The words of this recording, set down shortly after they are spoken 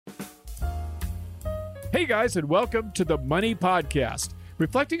Hey guys, and welcome to the Money Podcast.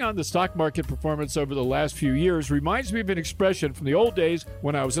 Reflecting on the stock market performance over the last few years reminds me of an expression from the old days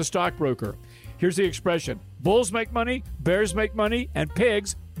when I was a stockbroker. Here's the expression: bulls make money, bears make money, and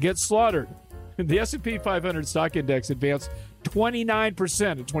pigs get slaughtered. The S&P 500 stock index advanced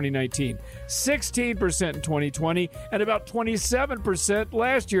 29% in 2019, 16% in 2020, and about 27%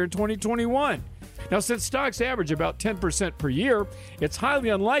 last year in 2021. Now, since stocks average about 10% per year, it's highly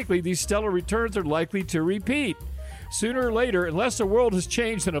unlikely these stellar returns are likely to repeat. Sooner or later, unless the world has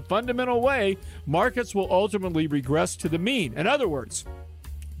changed in a fundamental way, markets will ultimately regress to the mean. In other words,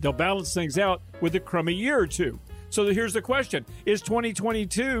 they'll balance things out with a crummy year or two. So here's the question: is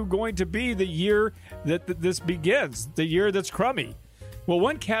 2022 going to be the year that this begins, the year that's crummy? Well,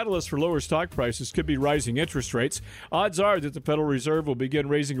 one catalyst for lower stock prices could be rising interest rates. Odds are that the Federal Reserve will begin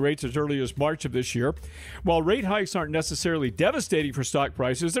raising rates as early as March of this year. While rate hikes aren't necessarily devastating for stock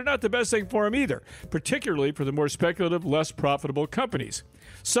prices, they're not the best thing for them either, particularly for the more speculative, less profitable companies.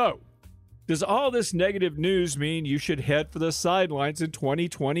 So, does all this negative news mean you should head for the sidelines in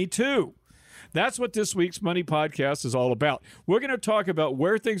 2022? That's what this week's Money Podcast is all about. We're going to talk about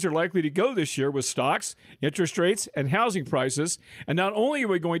where things are likely to go this year with stocks, interest rates, and housing prices. And not only are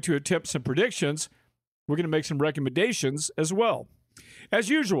we going to attempt some predictions, we're going to make some recommendations as well. As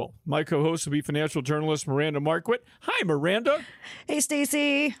usual, my co-host will be financial journalist Miranda Marquardt. Hi, Miranda. Hey,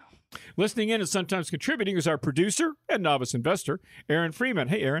 Stacy. Listening in and sometimes contributing is our producer and novice investor, Aaron Freeman.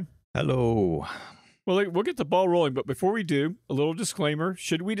 Hey, Aaron. Hello. Well, we'll get the ball rolling, but before we do, a little disclaimer.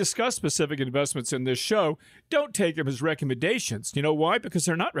 Should we discuss specific investments in this show, don't take them as recommendations. You know why? Because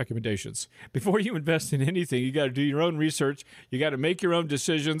they're not recommendations. Before you invest in anything, you got to do your own research. You got to make your own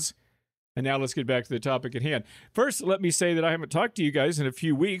decisions. And now let's get back to the topic at hand. First, let me say that I haven't talked to you guys in a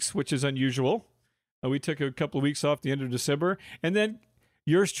few weeks, which is unusual. We took a couple of weeks off the end of December, and then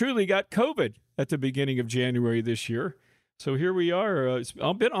yours truly got COVID at the beginning of January this year. So here we are. It's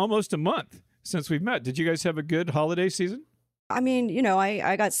been almost a month since we've met. Did you guys have a good holiday season? I mean,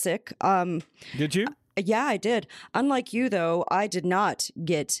 I got sick. Did you? Yeah, I did. Unlike you, though, I did not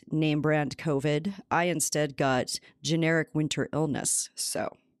get name brand COVID. I instead got generic winter illness.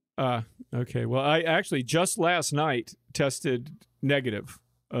 So. Okay. Well, I actually just last night tested negative.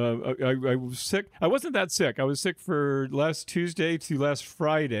 I was sick. I wasn't that sick. I was sick for last Tuesday to last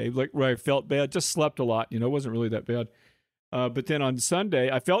Friday, like where I felt bad, just slept a lot. It wasn't really that bad. But then on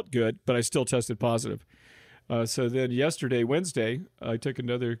Sunday, I felt good, but I still tested positive. So then yesterday, Wednesday, I took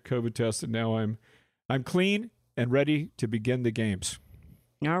another COVID test, and now I'm clean and ready to begin the games.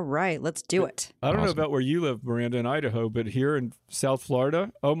 All right, let's do it. I don't know about where you live, Miranda, in Idaho, but here in South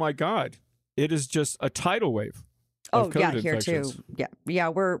Florida, oh my God, it is just a tidal wave. Oh yeah, here too. Yeah,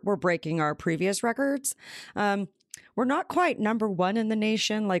 we're breaking our previous records. We're not quite number one in the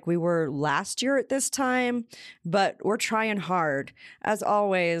nation like we were last year at this time, but we're trying hard. As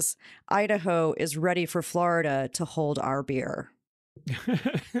always, Idaho is ready for Florida to hold our beer.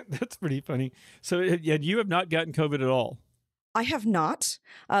 That's pretty funny. So you have not gotten COVID at all? I have not.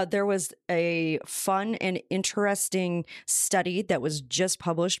 There was a fun and interesting study that was just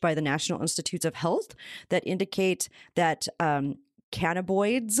published by the National Institutes of Health that indicate that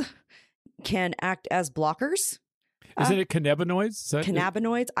cannabinoids can act as blockers. Isn't it cannabinoids?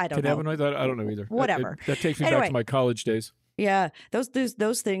 Cannabinoids? I don't know. Cannabinoids? I don't know either. Whatever. That takes me back to my college days. Yeah, those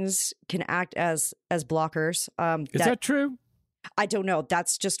things can act as blockers. Is that true? I don't know.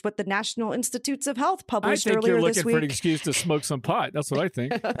 That's just what the National Institutes of Health published earlier this week. I think you're looking for an excuse to smoke some pot. That's what I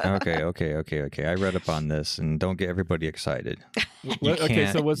think. Okay. I read up on this, and don't get everybody excited. Okay,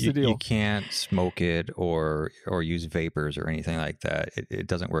 so what's the deal? You can't smoke it or use vapors or anything like that. It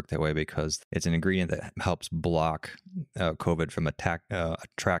doesn't work that way because it's an ingredient that helps block COVID from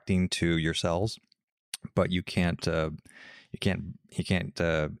attracting to your cells. But you can't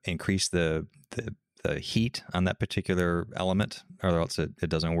increase the heat on that particular element, or else it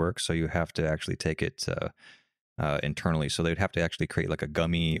doesn't work. So you have to actually take it internally. So they'd have to actually create like a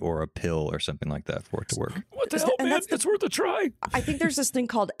gummy or a pill or something like that for it to work. What the hell, man? It's worth a try. I think there's this thing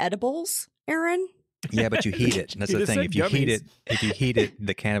called edibles, Aaron. Yeah, but you heat it. That's the thing. If you heat it,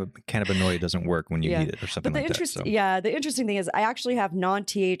 the cannabinoid doesn't work when you heat it or something like that. So. Yeah, the interesting thing is I actually have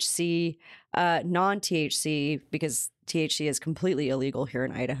non-THC because THC is completely illegal here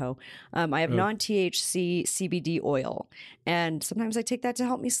in Idaho. I have non-THC CBD oil, and sometimes I take that to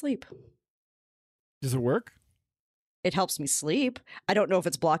help me sleep. Does it work? It helps me sleep. I don't know if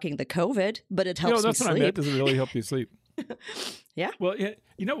it's blocking the COVID, but it helps me sleep. That's what I meant. Does it really help you sleep? Yeah. Well,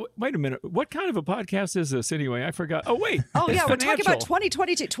 wait a minute. What kind of a podcast is this anyway? I forgot. Oh, wait. Oh, it's yeah. We're talking about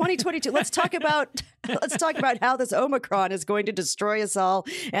financial. 2022. Let's talk about how this Omicron is going to destroy us all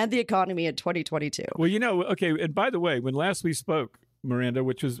and the economy in 2022. Well, okay. And by the way, when last we spoke, Miranda,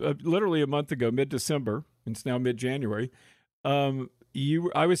 which was literally a month ago, mid-December, and it's now mid-January,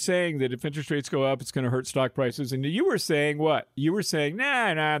 I was saying that if interest rates go up, it's going to hurt stock prices. And you were saying what? You were saying,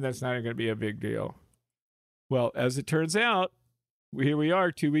 nah, that's not going to be a big deal. Well, as it turns out, here we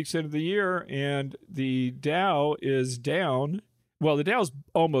are 2 weeks into the year, and the Dow is down. Well, the Dow's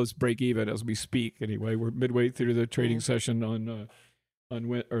almost break even as we speak. Anyway, we're midway through the trading session on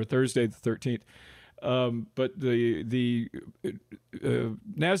Thursday the 13th. But the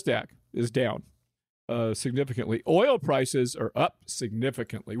Nasdaq is down significantly. Oil prices are up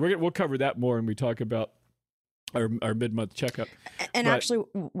significantly. We'll cover that more when we talk about our mid-month checkup. And actually,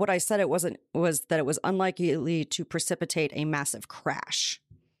 what I said was that it was unlikely to precipitate a massive crash.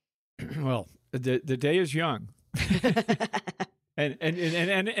 Well, the day is young. and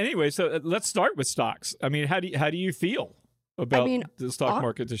anyway, so let's start with stocks. I mean, how do you feel about the stock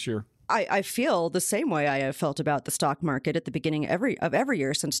market this year? I feel the same way I have felt about the stock market at the beginning of every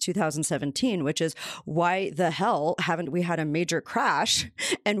year since 2017, which is why the hell haven't we had a major crash,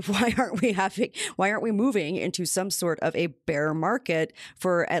 and why aren't we moving into some sort of a bear market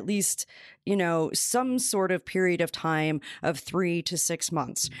for at least some sort of period of time of 3 to 6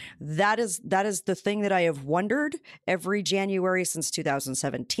 months. That is the thing that I have wondered every January since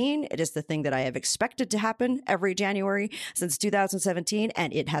 2017. It is the thing that I have expected to happen every January since 2017,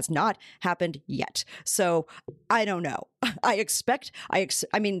 and it has not happened yet. So I don't know. I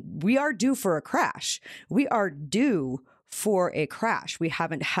mean, we are due for a crash. We are due for a crash. We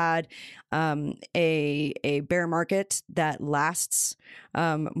haven't had a bear market that lasts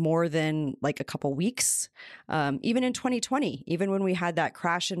more than like a couple weeks. Even in 2020, even when we had that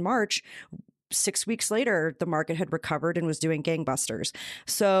crash in March, 6 weeks later, the market had recovered and was doing gangbusters.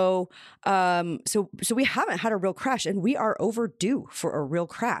 So we haven't had a real crash, and we are overdue for a real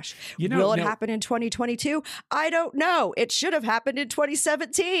crash. Will it happen in 2022? I don't know. It should have happened in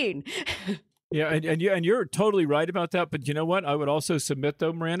 2017. Yeah, and you're totally right about that. But you know what? I would also submit,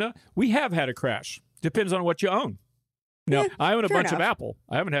 though, Miranda, we have had a crash. Depends on what you own. Now, I own a bunch of Apple.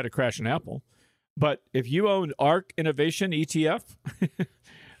 I haven't had a crash in Apple. But if you own ARK Innovation ETF,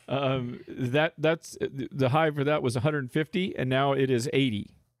 that's the high for that was 150, and now it is 80.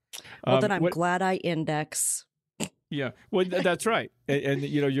 Well, then I'm glad I index. Yeah, well, that's right, and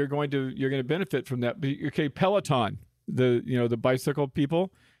you're going to benefit from that. Okay, Peloton, the bicycle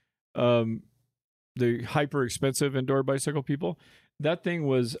people. The hyper expensive indoor bicycle people. That thing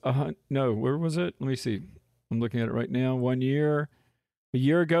was where was it? Let me see. I'm looking at it right now. A year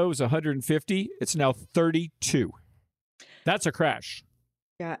ago it was 150. It's now 32. That's a crash.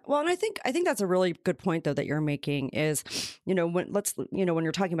 Yeah. Well, and I think that's a really good point though that you're making is, when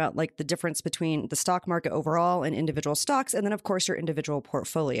you're talking about like the difference between the stock market overall and individual stocks, and then of course your individual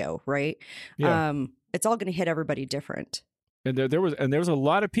portfolio, right? Yeah. It's all going to hit everybody different. And there was a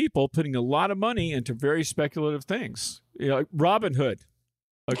lot of people putting a lot of money into very speculative things. Like Robinhood.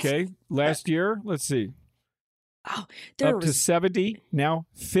 Okay, last year, let's see. Oh, up to 70, now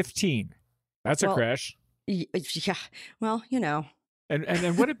 15. That's a crash. Yeah. Well,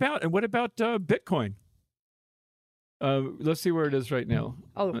 And what about Bitcoin? Let's see where it is right now.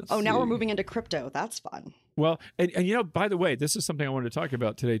 Now we're moving into crypto. That's fun. Well, and by the way, this is something I wanted to talk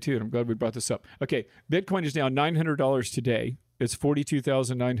about today too, and I'm glad we brought this up. Okay, Bitcoin is down $900 today. It's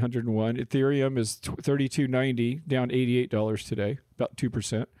 42,901. Ethereum is 3290, down $88 today, about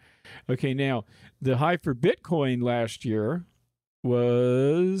 2%. Okay, now the high for Bitcoin last year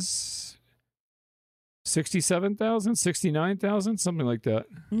was 67,000, 69,000, something like that.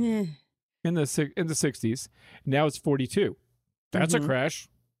 Yeah. In the 60s. Now it's 42. That's a crash.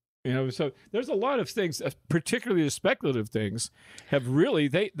 So there's a lot of things, particularly the speculative things, have really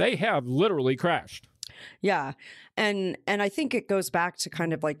they have literally crashed. Yeah. And I think it goes back to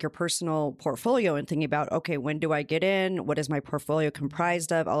kind of like your personal portfolio and thinking about, okay, when do I get in? What is my portfolio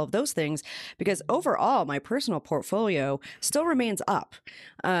comprised of? All of those things. Because overall, my personal portfolio still remains up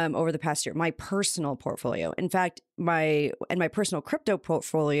over the past year. My personal portfolio. In fact, my personal crypto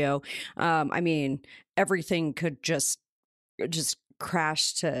portfolio, everything could just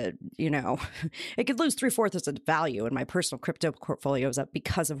crash to, it could lose 3/4 of its value, and my personal crypto portfolio is up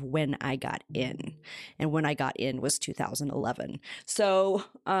because of when I got in, and when I got in was 2011. So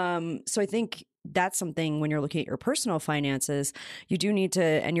I think that's something when you're looking at your personal finances, you do need to,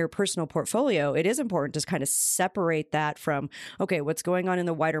 and your personal portfolio, it is important to kind of separate that from, okay, what's going on in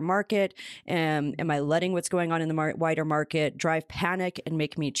the wider market? Am I letting what's going on in the wider market drive panic and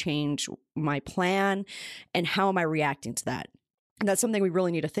make me change my plan? And how am I reacting to that? And that's something we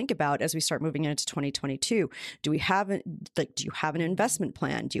really need to think about as we start moving into 2022. Do you have an investment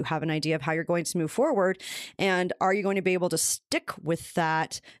plan? Do you have an idea of how you're going to move forward? And are you going to be able to stick with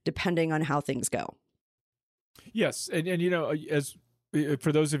that depending on how things go? Yes. And as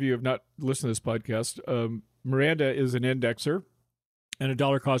for those of you who have not listened to this podcast, Miranda is an indexer and a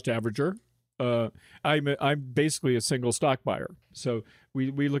dollar cost averager. I'm basically a single stock buyer. So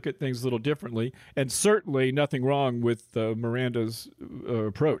we look at things a little differently, and certainly nothing wrong with Miranda's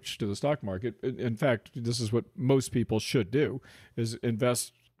approach to the stock market. In fact, this is what most people should do, is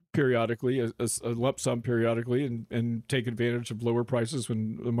invest periodically, a lump sum periodically, and take advantage of lower prices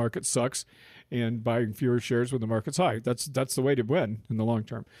when the market sucks and buying fewer shares when the market's high. That's the way to win in the long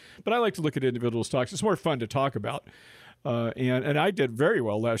term. But I like to look at individual stocks. It's more fun to talk about. And I did very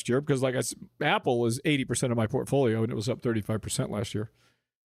well last year because, like I said, Apple is 80% of my portfolio, and it was up 35% last year.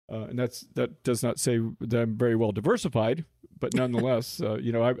 And that does not say that I'm very well diversified, but nonetheless,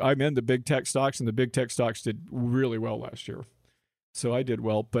 I'm in the big tech stocks, and the big tech stocks did really well last year. So I did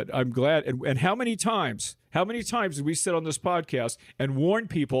well, but I'm glad. And how many times did we sit on this podcast and warn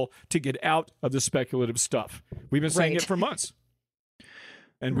people to get out of the speculative stuff? We've been saying it for months.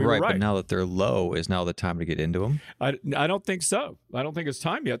 And we were right. But now that they're low, is now the time to get into them? I don't think so. I don't think it's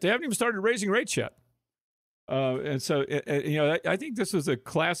time yet. They haven't even started raising rates yet. And so, I think this is a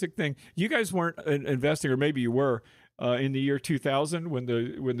classic thing. You guys weren't investing, or maybe you were, in the year 2000 when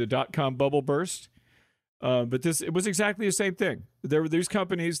the dot-com bubble burst. But it was exactly the same thing. There were these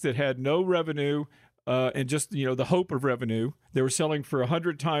companies that had no revenue and just, the hope of revenue. They were selling for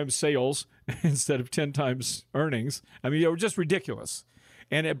 100 times sales instead of 10 times earnings. I mean, they were just ridiculous.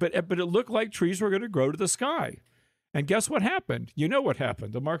 But it looked like trees were going to grow to the sky. And guess what happened? You know what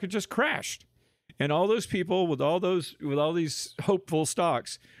happened. The market just crashed. And all those people with all these hopeful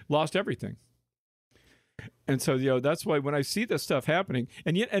stocks lost everything. And so, that's why when I see this stuff happening,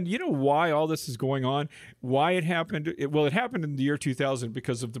 and you know why all this is going on, why it happened? It happened in the year 2000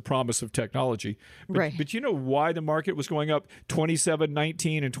 because of the promise of technology. Right. But you know why the market was going up 27,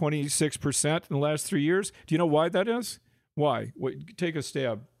 19, and 26% in the last 3 years? Do you know why that is? Why? Take a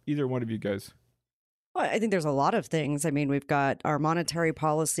stab, either one of you guys. Well, I think there's a lot of things. I mean, we've got our monetary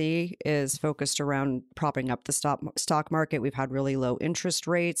policy is focused around propping up the stock market. We've had really low interest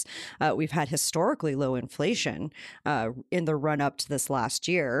rates. We've had historically low inflation in the run up to this last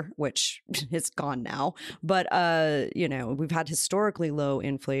year, which is gone now. But, we've had historically low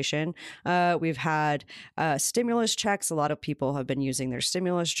inflation. We've had stimulus checks. A lot of people have been using their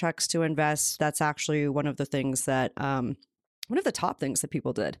stimulus checks to invest. That's actually one of the things that one of the top things that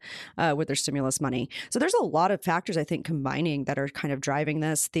people did with their stimulus money. So there's a lot of factors, I think, combining that are kind of driving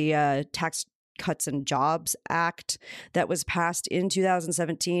this. The Tax Cuts and Jobs Act that was passed in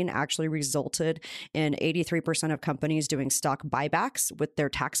 2017 actually resulted in 83% of companies doing stock buybacks with their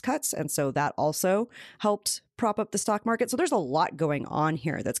tax cuts. And so that also helped prop up the stock market. So there's a lot going on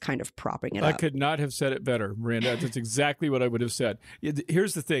here that's kind of propping it up. I could not have said it better, Miranda. That's exactly what I would have said.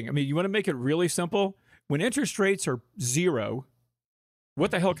 Here's the thing. I mean, you want to make it really simple? When interest rates are zero,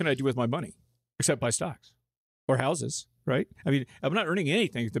 what the hell can I do with my money except buy stocks or houses, right? I mean, I'm not earning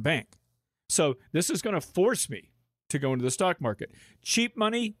anything at the bank. So this is going to force me to go into the stock market. Cheap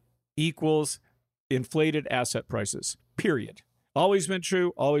money equals inflated asset prices, period. Always been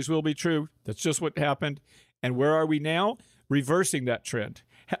true, always will be true. That's just what happened. And where are we now? Reversing that trend.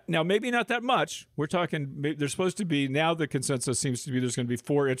 Now, maybe not that much. We're talking, there's supposed to be, now the consensus seems to be there's going to be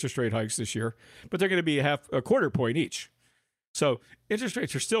 4 interest rate hikes this year, but they're going to be a quarter point each. So interest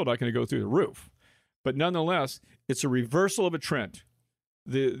rates are still not going to go through the roof. But nonetheless, it's a reversal of a trend.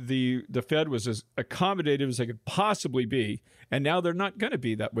 The Fed was as accommodative as they could possibly be, and now they're not going to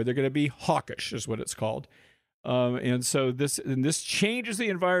be that way. They're going to be hawkish, is what it's called. And so this changes the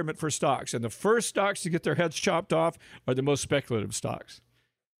environment for stocks. And the first stocks to get their heads chopped off are the most speculative stocks.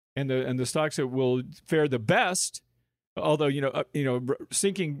 And the stocks that will fare the best, although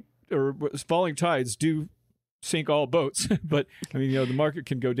sinking or falling tides do sink all boats, but I mean the market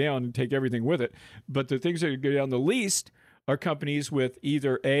can go down and take everything with it. But the things that go down the least are companies with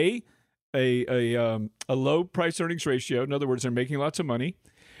either a low price earnings ratio, in other words, they're making lots of money,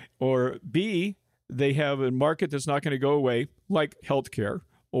 or B, they have a market that's not going to go away, like healthcare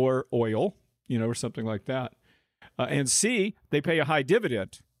or oil, or something like that, and C, they pay a high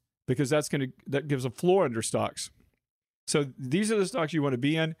dividend. Because that gives a floor under stocks. So these are the stocks you want to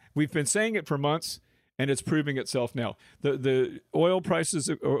be in. We've been saying it for months, and it's proving itself now. The oil prices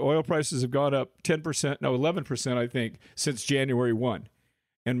have gone up 11%, I think, since January 1.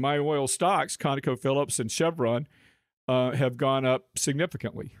 And my oil stocks, ConocoPhillips and Chevron, have gone up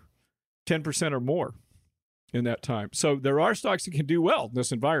significantly, 10% or more in that time. So there are stocks that can do well in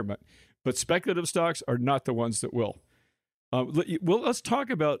this environment, but speculative stocks are not the ones that will. Let's talk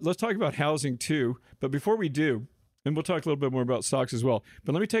about housing too. But before we do, and we'll talk a little bit more about stocks as well.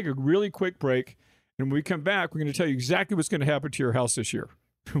 But let me take a really quick break. And when we come back, we're going to tell you exactly what's going to happen to your house this year.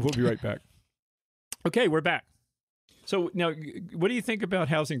 We'll be right back. Okay, we're back. So now, what do you think about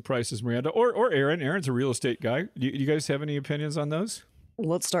housing prices, Miranda? Or Aaron? Aaron's a real estate guy. Do you guys have any opinions on those?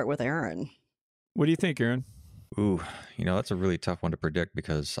 Let's start with Aaron. What do you think, Aaron? Ooh, that's a really tough one to predict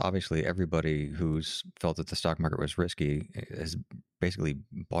because obviously everybody who's felt that the stock market was risky has basically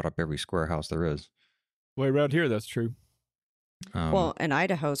bought up every square house there is. Well, around here, that's true. Well, and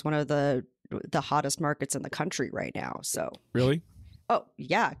Idaho is one of the hottest markets in the country right now. So really, oh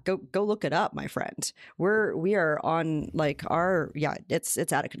yeah, go look it up, my friend. We are on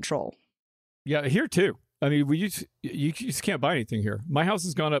it's out of control. Yeah, here too. I mean, you just can't buy anything here. My house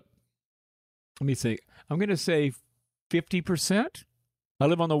has gone up. Let me see. I'm going to say 50%. I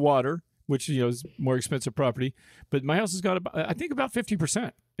live on the water, which is more expensive property, but my house has gone up, I think, about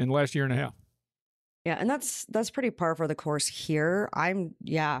 50% in the last year and a half. Yeah, and that's pretty par for the course here. I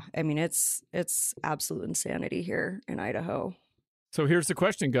mean, it's absolute insanity here in Idaho. So here's the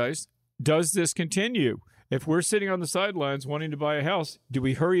question, guys. Does this continue? If we're sitting on the sidelines wanting to buy a house, do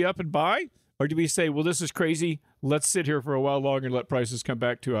we hurry up and buy? Or do we say, well, this is crazy. Let's sit here for a while longer and let prices come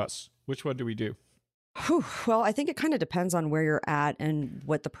back to us? Which one do we do? Whew. Well, I think it kind of depends on where you're at and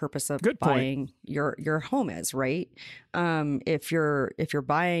what the purpose of buying your home is, right? If you're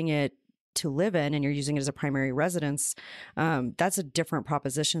buying it to live in and you're using it as a primary residence, that's a different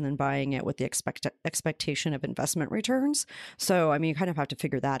proposition than buying it with the expectation of investment returns. So, I mean, you kind of have to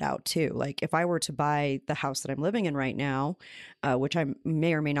figure that out too. Like if I were to buy the house that I'm living in right now, which I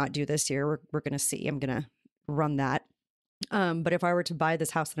may or may not do this year, we're going to see. I'm going to run that. But if I were to buy this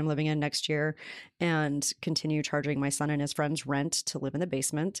house that I'm living in next year and continue charging my son and his friends rent to live in the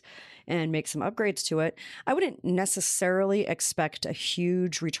basement and make some upgrades to it, I wouldn't necessarily expect a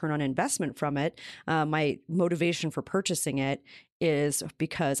huge return on investment from it. My motivation for purchasing it is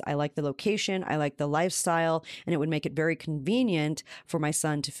because I like the location, I like the lifestyle, and it would make it very convenient for my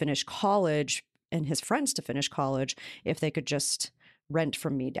son to finish college and his friends to finish college if they could just rent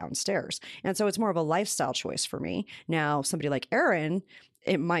from me downstairs. And so it's more of a lifestyle choice for me. Now, somebody like Aaron,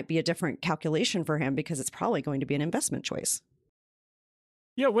 it might be a different calculation for him because it's probably going to be an investment choice.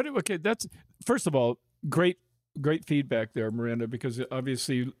 Yeah. Okay. That's, first of all, great feedback there, Miranda, because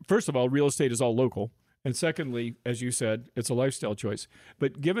obviously, first of all, real estate is all local. And secondly, as you said, it's a lifestyle choice.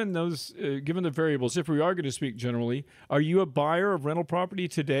 But given the variables, if we are going to speak generally, are you a buyer of rental property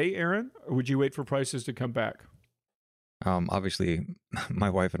today, Aaron? Or would you wait for prices to come back? Obviously,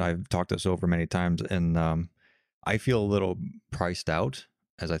 my wife and I have talked this over many times, and I feel a little priced out,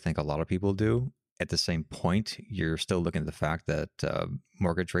 as I think a lot of people do. At the same point, you're still looking at the fact that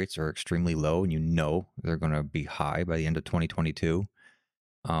mortgage rates are extremely low, and they're going to be high by the end of 2022.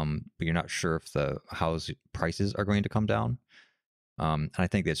 But you're not sure if the house prices are going to come down. And I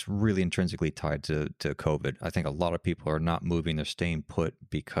think it's really intrinsically tied to COVID. I think a lot of people are not moving, they're staying put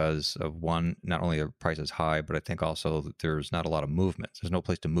because of one, not only are prices high, but I think also that there's not a lot of movement. There's no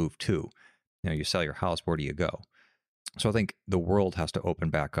place to move to. You sell your house, where do you go? So I think the world has to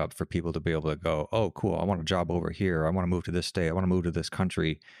open back up for people to be able to go, oh, cool, I want a job over here. I want to move to this state. I want to move to this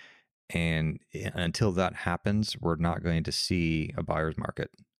country. And until that happens, we're not going to see a buyer's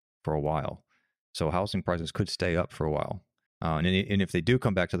market for a while. So housing prices could stay up for a while. And if they do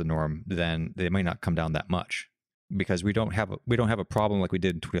come back to the norm, then they might not come down that much because we don't have a problem like we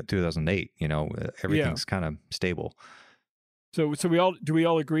did in 2008. Everything's kind of stable. So do we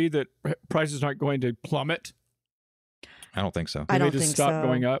all agree that prices aren't going to plummet? I don't think so. I don't just think stop so.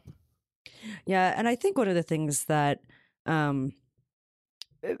 going up. Yeah, and I think one of the things that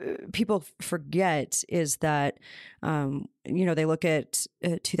people forget is that, they look at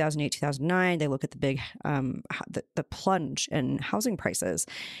 2008, 2009, they look at the big, the plunge in housing prices.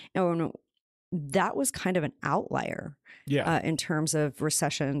 And that was kind of an outlier in terms of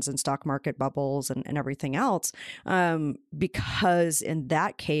recessions and stock market bubbles and everything else. Because in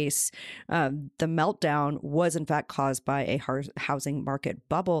that case, the meltdown was in fact caused by a housing market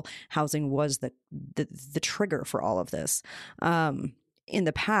bubble. Housing was the trigger for all of this. In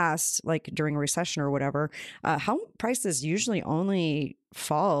the past, like during a recession or whatever, home prices usually only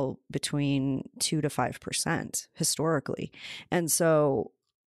fall between 2 to 5% historically. And so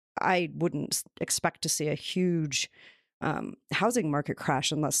I wouldn't expect to see a huge housing market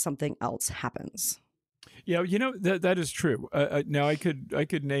crash unless something else happens. Yeah, that is true. Now I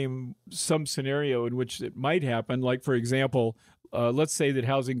could name some scenario in which it might happen. Like for example, let's say that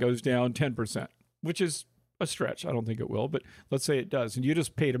housing goes down 10%, which is a stretch. I don't think it will, but let's say it does, and you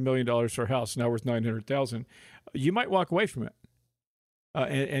just paid $1 million for a house now worth $900,000. You might walk away from it,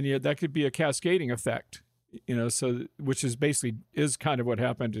 and that could be a cascading effect. So which is basically kind of what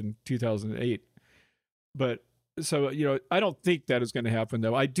happened in 2008, but. So, I don't think that is going to happen,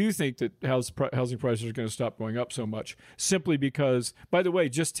 though. I do think that housing prices are going to stop going up so much simply because, by the way,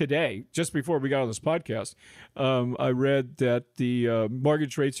 just today, just before we got on this podcast, I read that the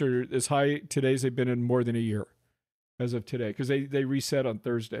mortgage rates are as high today as they've been in more than a year as of today, because they reset on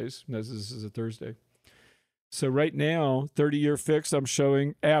Thursdays. This is a Thursday. So right now, 30-year fixed, I'm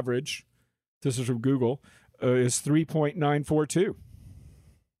showing average, this is from Google, is 3.942.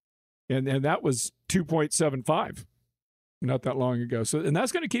 And that was 2.75 not that long ago. So, and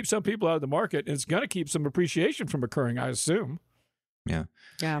that's going to keep some people out of the market, and it's going to keep some appreciation from occurring, I assume. Yeah.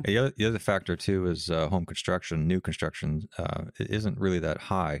 Yeah. The other factor too is home construction, new construction isn't really that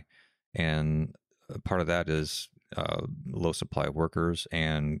high, and part of that is low supply of workers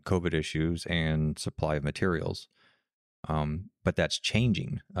and COVID issues and supply of materials. But that's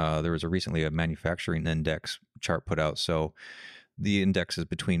changing. There was recently a manufacturing index chart put out. So the index is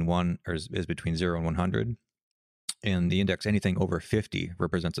between between 0 and 100. And the index, anything over 50,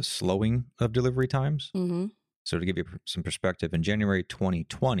 represents a slowing of delivery times. Mm-hmm. So to give you some perspective, in January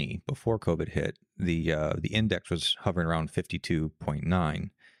 2020, before COVID hit, the index was hovering around 52.9.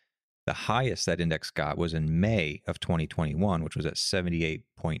 The highest that index got was in May of 2021, which was at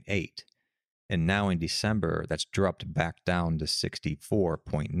 78.8. And now in December, that's dropped back down to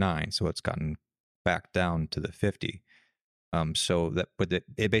 64.9. So it's gotten back down to the 50.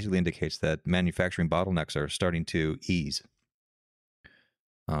 It basically indicates that manufacturing bottlenecks are starting to ease.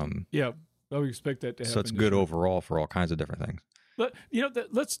 Yeah, I would expect that to happen. So it's good overall for all kinds of different things. But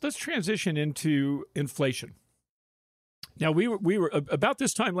let's transition into inflation. Now we were about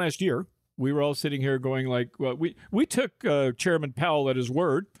this time last year. We were all sitting here going like, well, we took Chairman Powell at his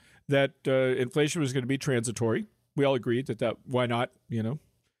word that inflation was going to be transitory. We all agreed that why not,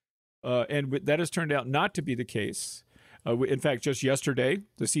 and that has turned out not to be the case. In fact, just yesterday,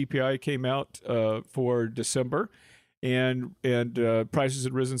 the CPI came out for December, and prices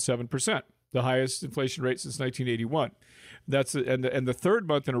had risen 7%, the highest inflation rate since 1981. That's and the third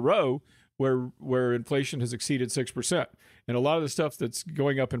month in a row where inflation has exceeded 6%. And a lot of the stuff that's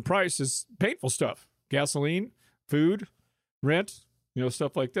going up in price is painful stuff: gasoline, food, rent,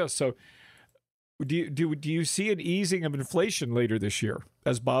 stuff like this. So, do you see an easing of inflation later this year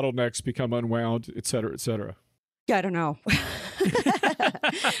as bottlenecks become unwound, et cetera, et cetera? Yeah, I don't know.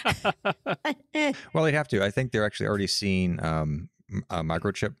 Well, they'd have to. I think they're actually already seeing a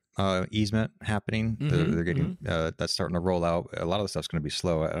microchip easement happening. Mm-hmm, they're getting that's starting to roll out. A lot of the stuff's going to be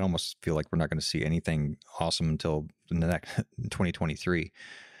slow. I almost feel like we're not going to see anything awesome until the next 2023.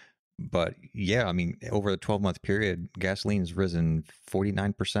 But yeah, I mean, over a 12-month period, gasoline has risen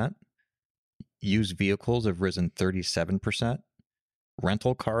 49%. Used vehicles have risen 37%.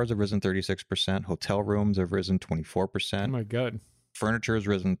 Rental cars have risen 36%. Hotel rooms have risen 24%. Oh my God. Furniture has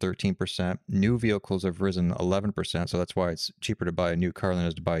risen 13%. New vehicles have risen 11%. So that's why it's cheaper to buy a new car than it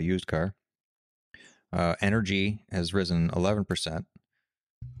is to buy a used car. Energy has risen 11%.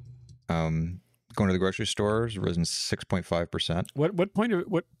 Going to the grocery store has risen 6.5%.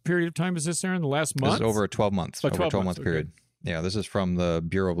 What period of time is this there in the last month? This is over a 12 months. Over a 12-month period. Okay. Yeah, this is from the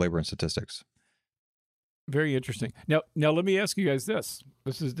Bureau of Labor and Statistics. Very interesting. Now let me ask you guys this.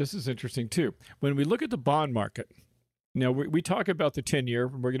 This is interesting too. When we look at the bond market, now we talk about the 10-year.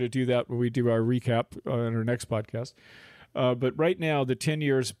 We're going to do that when we do our recap on our next podcast. But right now, the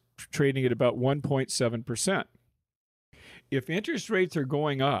 10-year is trading at about 1.7%. If interest rates are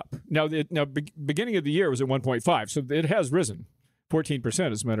going up, beginning of the year was at 1.5, so it has risen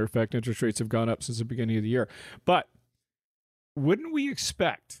 14%. As a matter of fact, interest rates have gone up since the beginning of the year. But wouldn't we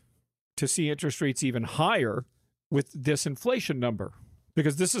expect to see interest rates even higher with this inflation number?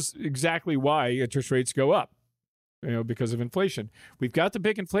 Because this is exactly why interest rates go up, because of inflation. We've got the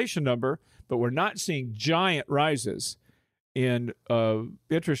big inflation number, but we're not seeing giant rises in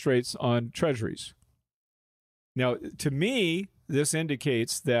interest rates on treasuries. Now, to me, this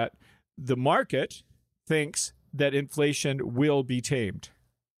indicates that the market thinks that inflation will be tamed,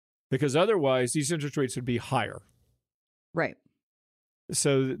 because otherwise these interest rates would be higher. Right.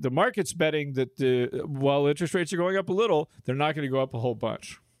 So the market's betting that while interest rates are going up a little, they're not going to go up a whole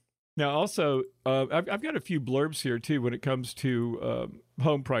bunch. Now, also, I've got a few blurbs here, too, when it comes to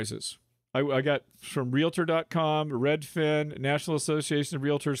home prices. I got from Realtor.com, Redfin, National Association of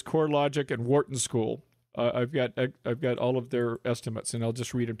Realtors, CoreLogic, and Wharton School. I've got all of their estimates, and I'll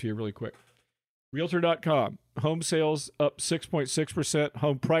just read them to you really quick. Realtor.com, home sales up 6.6%,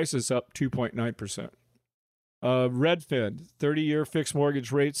 home prices up 2.9%. Redfin, 30-year fixed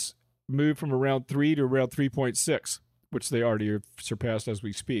mortgage rates moved from around 3 to around 3.6, which they already have surpassed as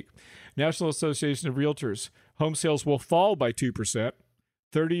we speak. National Association of Realtors, home sales will fall by 2%.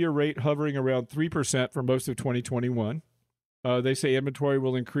 30-year rate hovering around 3% for most of 2021. They say inventory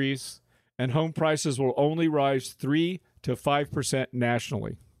will increase, and home prices will only rise 3 to 5%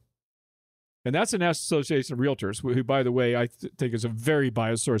 nationally. And that's the National Association of Realtors, who, by the way, I think is a very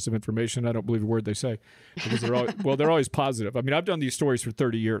biased source of information. I don't believe a word they say, because they're always positive. I mean, I've done these stories for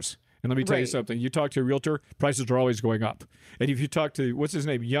 30 years. And let me tell you something. You talk to a realtor, prices are always going up. And if you talk to, what's his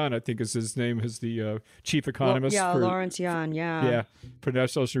name? Yan, I think is his name, is the chief economist. Well, Lawrence Yan, Yeah, for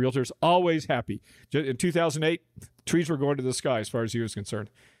National Association of Realtors, always happy. In 2008, trees were going to the sky as far as he was concerned.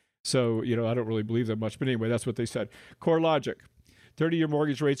 So, I don't really believe that much. But anyway, that's what they said. CoreLogic, 30-year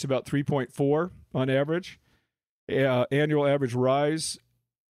mortgage rates about 3.4 on average. Annual average rise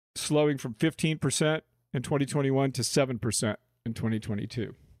slowing from 15% in 2021 to 7% in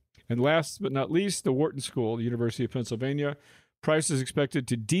 2022. And last but not least, the Wharton School, the University of Pennsylvania, price is expected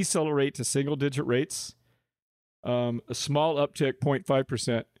to decelerate to single-digit rates, a small uptick,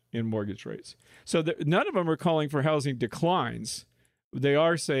 0.5% in mortgage rates. So none of them are calling for housing declines. They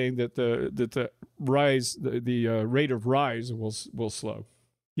are saying that the rise, the rate of rise will slow.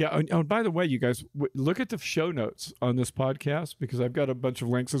 Yeah. And by the way, you guys, look at the show notes on this podcast, because I've got a bunch of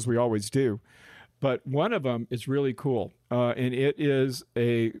links, as we always do. But one of them is really cool, and it is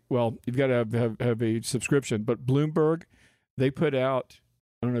you've got to have a subscription. But Bloomberg, they put out,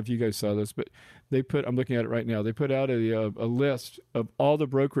 I don't know if you guys saw this, but I'm looking at it right now. They put out a list of all the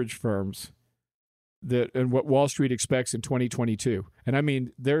brokerage firms and what Wall Street expects in 2022. And I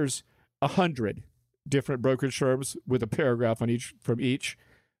mean, there's 100 different brokerage firms with a paragraph from each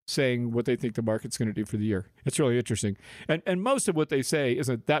saying what they think the market's going to do for the year. It's really interesting. And most of what they say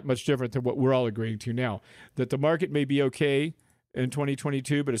isn't that much different than what we're all agreeing to now, that the market may be okay in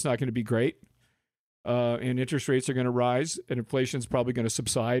 2022, but it's not going to be great. And interest rates are going to rise, and inflation's probably going to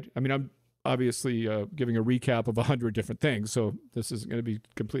subside. I mean, I'm obviously giving a recap of 100 different things, so this isn't going to be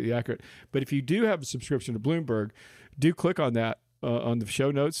completely accurate. But if you do have a subscription to Bloomberg, do click on that on the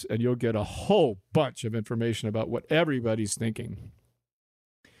show notes, and you'll get a whole bunch of information about what everybody's thinking.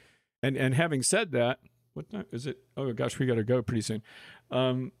 And having said that, what time is it? Oh, gosh, we got to go pretty soon.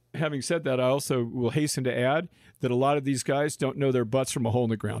 Having said that, I also will hasten to add that a lot of these guys don't know their butts from a hole in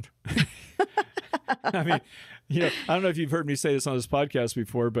the ground. I mean, I don't know if you've heard me say this on this podcast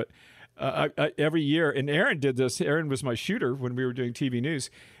before, but every year, and Aaron did this. Aaron was my shooter when we were doing TV news.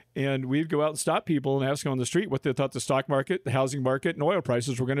 And we'd go out and stop people and ask them on the street what they thought the stock market, the housing market, and oil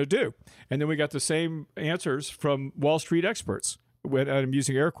prices were going to do. And then we got the same answers from Wall Street experts. I'm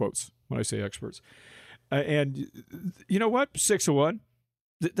using air quotes when I say experts. And you know what? 6 of 1.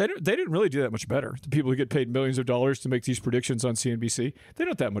 They didn't really do that much better. The people who get paid millions of dollars to make these predictions on CNBC, they're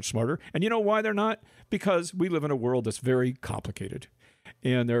not that much smarter. And you know why they're not? Because we live in a world that's very complicated.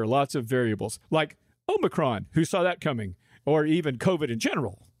 And there are lots of variables, like Omicron, who saw that coming? Or even COVID in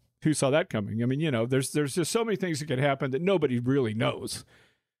general, who saw that coming? I mean, there's just so many things that can happen that nobody really knows.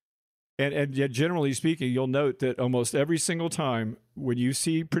 And yet, generally speaking, you'll note that almost every single time when you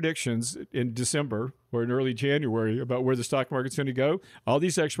see predictions in December or in early January about where the stock market's going to go, all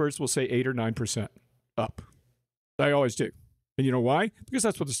these experts will say 8 or 9% up. They always do. And you know why? Because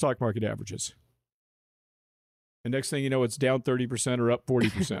that's what the stock market averages. And next thing you know, it's down 30% or up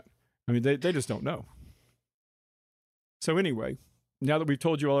 40%. I mean, they just don't know. So anyway, now that we've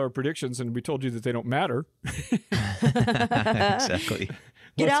told you all our predictions and we told you that they don't matter. Exactly.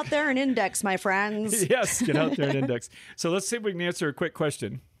 Get out there and index, my friends. Yes, get out there and index. So let's see if we can answer a quick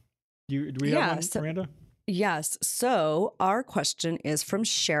question. Do we have one, Miranda? Yes. So our question is from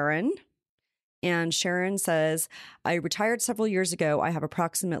Sharon. And Sharon says, I retired several years ago. I have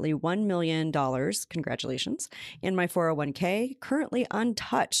approximately $1 million, congratulations, in my 401k, currently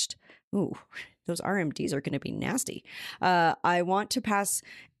untouched. Ooh, those RMDs are going to be nasty. I want to pass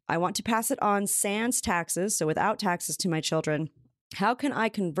it on sans taxes, so without taxes, to my children. How can I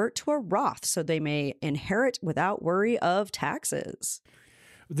convert to a Roth so they may inherit without worry of taxes?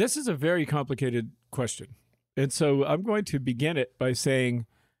 This is a very complicated question. And so I'm going to begin it by saying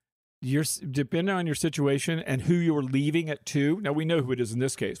depending on your situation and who you're leaving it to. Now, we know who it is in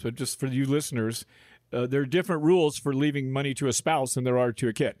this case, but just for you listeners, there are different rules for leaving money to a spouse than there are to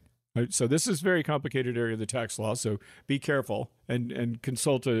a kid. Right? So this is a very complicated area of the tax law. So be careful and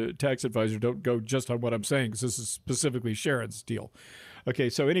consult a tax advisor. Don't go just on what I'm saying, because this is specifically Sharon's deal. Okay,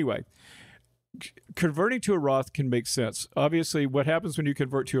 so anyway, converting to a Roth can make sense. Obviously, what happens when you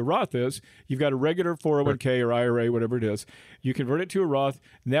convert to a Roth is you've got a regular 401k or IRA, whatever it is. You convert it to a Roth,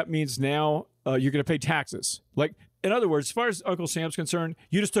 and that means now you're going to pay taxes. Like, in other words, as far as Uncle Sam's concerned,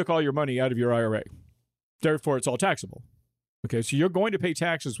 you just took all your money out of your IRA. Therefore, it's all taxable. Okay, so you're going to pay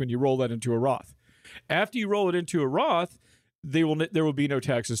taxes when you roll that into a Roth. After you roll it into a Roth, there will be no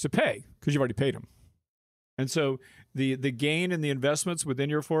taxes to pay because you've already paid them. And so the gain in the investments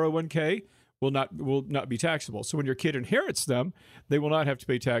within your 401k will not be taxable. So when your kid inherits them, they will not have to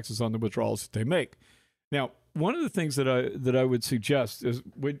pay taxes on the withdrawals that they make. Now, one of the things that I would suggest is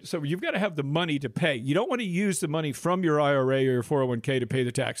so you've got to have the money to pay. You don't want to use the money from your IRA or your 401k to pay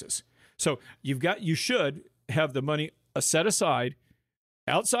the taxes. So you should have the money set aside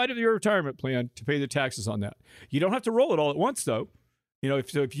outside of your retirement plan to pay the taxes on that. You don't have to roll it all at once, though. You know,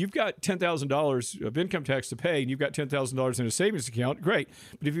 if you've got $10,000 of income tax to pay and you've got $10,000 in a savings account, great.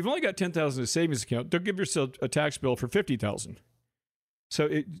 But if you've only got $10,000 in a savings account, don't give yourself a tax bill for $50,000. So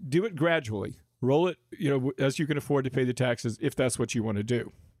do it gradually. Roll it, as you can afford to pay the taxes, if that's what you want to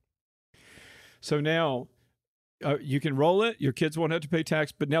do. So now you can roll it. Your kids won't have to pay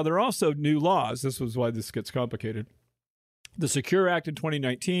tax. But now there are also new laws. This was why this gets complicated. The Secure Act in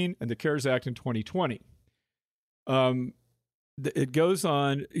 2019 and the CARES Act in 2020. It goes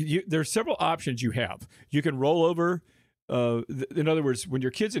on. There's several options you have. You can roll over. In other words, when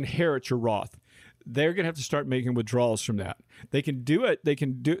your kids inherit your Roth, they're going to have to start making withdrawals from that. They can do it. They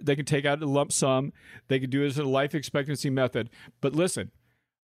can take out a lump sum. They can do it as a life expectancy method. But listen,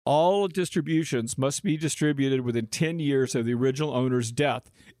 all distributions must be distributed within 10 years of the original owner's death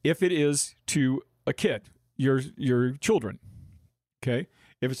if it is to a kid, your children. Okay?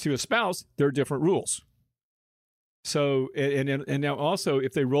 If it's to a spouse, there are different rules. So, and now also,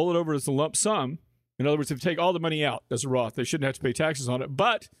 if they roll it over as a lump sum, in other words, if they take all the money out as a Roth, they shouldn't have to pay taxes on it,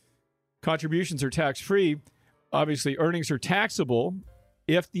 but contributions are tax-free. Obviously, earnings are taxable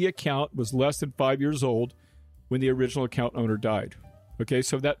if the account was less than 5 years old when the original account owner died. Okay,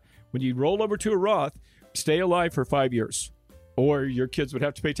 so that when you roll over to a Roth, stay alive for 5 years, or your kids would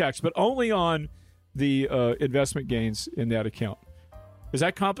have to pay tax, but only on the investment gains in that account. Is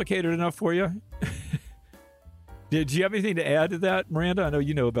that complicated enough for you? Did you have anything to add to that, Miranda? I know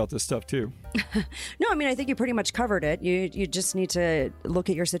you know about this stuff too. No, I mean, I think you pretty much covered it. You just need to look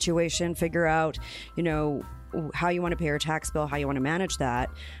at your situation, figure out, how you want to pay your tax bill, how you want to manage that.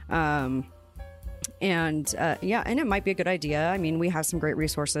 And it might be a good idea. I mean, we have some great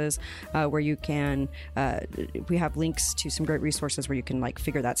resources where you can, we have links to some great resources where you can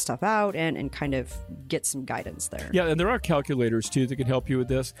figure that stuff out and kind of get some guidance there. Yeah, and there are calculators too that can help you with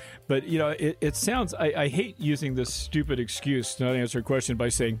this. But, it sounds, I hate using this stupid excuse to not answer a question by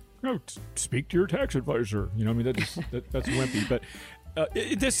saying, speak to your tax advisor. That's wimpy. But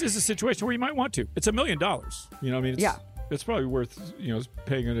this is a situation where you might want to. It's $1 million. It's probably worth,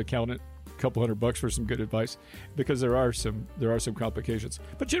 paying an accountant couple $100 for some good advice, because there are some complications.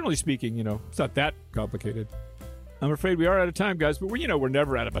 But generally speaking, it's not that complicated. I'm afraid we are out of time, guys, but we're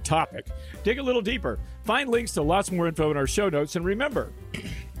never out of a topic. Dig a little deeper. Find links to lots more info in our show notes. And remember,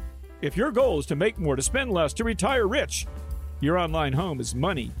 if your goal is to make more, to spend less, to retire rich, your online home is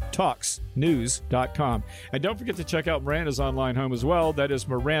moneytalksnews.com. And don't forget to check out Miranda's online home as well. That is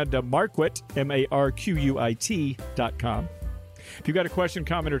Miranda Marquit, MARQUIT.com. If you've got a question,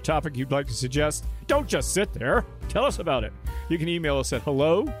 comment, or topic you'd like to suggest, don't just sit there. Tell us about it. You can email us at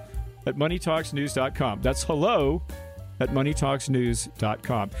hello@moneytalksnews.com. That's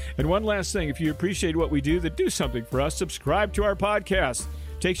hello@moneytalksnews.com. And one last thing, if you appreciate what we do, then do something for us. Subscribe to our podcast.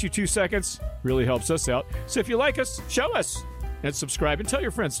 Takes you 2 seconds, really helps us out. So if you like us, show us. And subscribe and tell your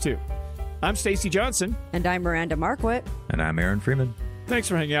friends too. I'm Stacey Johnson. And I'm Miranda Marquit. And I'm Aaron Freeman. Thanks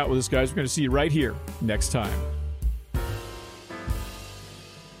for hanging out with us, guys. We're going to see you right here next time.